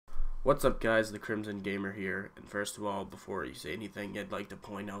What's up, guys? The Crimson Gamer here, and first of all, before you say anything, I'd like to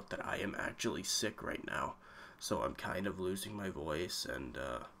point out that I am actually sick right now, so I'm kind of losing my voice, and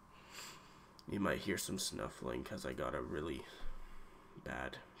you might hear some snuffling because I got a really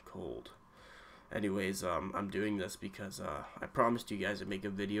bad cold. Anyways, I'm doing this because I promised you guys I'd make a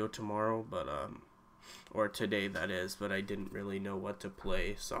video tomorrow, but or today that is, but I didn't really know what to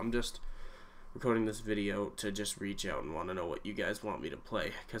play, so I'm just recording this video to just reach out and want to know what you guys want me to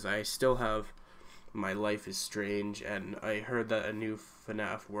play, because I still have My Life is Strange, and I heard that a new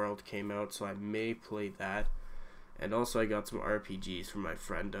FNAF World came out, so I may play that. And also I got some RPGs from my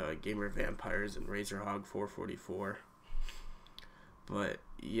friend Gamer Vampires and Razorhog 444. But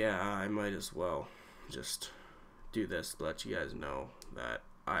yeah, I might as well just do this to let you guys know that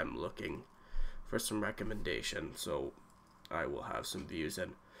I'm looking for some recommendations, so I will have some views,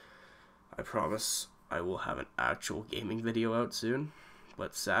 and I promise I will have an actual gaming video out soon.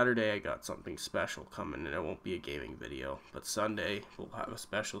 But Saturday I got something special coming, and it won't be a gaming video. But Sunday we'll have a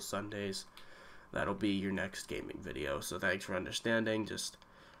special Sundays. That'll be your next gaming video. So thanks for understanding. Just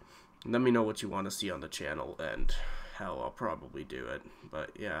let me know what you want to see on the channel, and hell, I'll probably do it.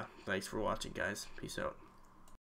 But yeah, thanks for watching, guys. Peace out.